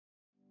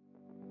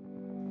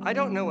I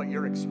don't know what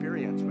your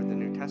experience with the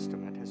New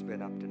Testament has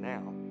been up to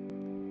now.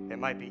 It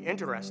might be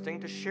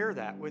interesting to share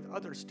that with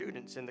other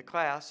students in the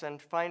class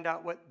and find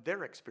out what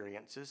their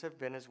experiences have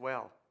been as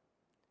well.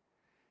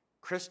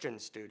 Christian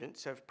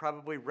students have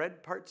probably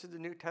read parts of the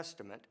New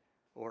Testament,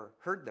 or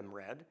heard them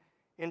read,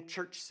 in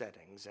church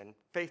settings and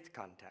faith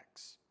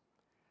contexts.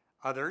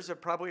 Others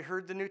have probably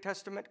heard the New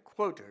Testament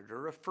quoted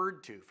or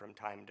referred to from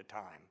time to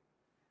time.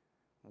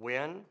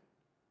 When,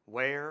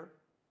 where,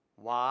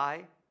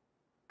 why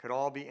could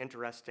all be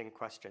interesting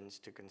questions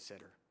to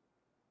consider.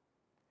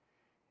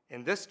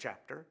 In this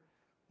chapter,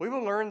 we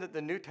will learn that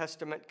the New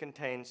Testament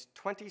contains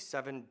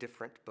 27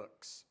 different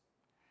books.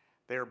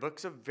 They are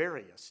books of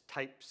various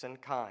types and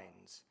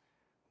kinds.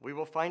 We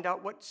will find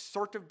out what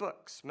sort of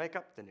books make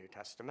up the New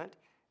Testament,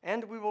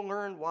 and we will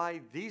learn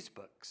why these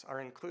books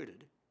are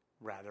included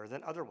rather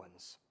than other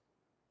ones.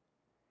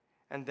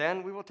 And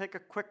then we will take a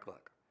quick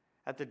look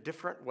at the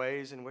different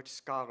ways in which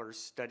scholars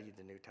study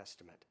the New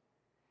Testament.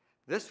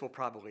 This will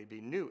probably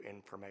be new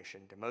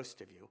information to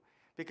most of you,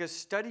 because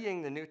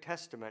studying the New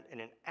Testament in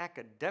an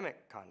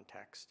academic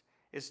context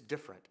is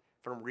different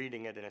from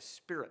reading it in a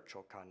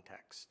spiritual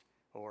context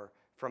or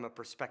from a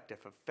perspective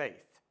of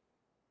faith.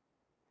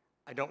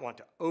 I don't want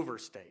to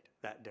overstate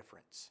that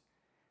difference.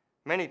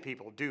 Many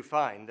people do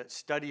find that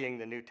studying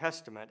the New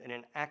Testament in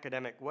an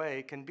academic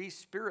way can be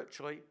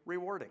spiritually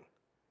rewarding,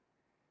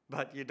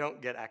 but you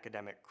don't get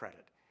academic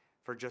credit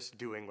for just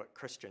doing what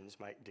Christians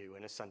might do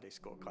in a Sunday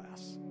school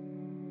class.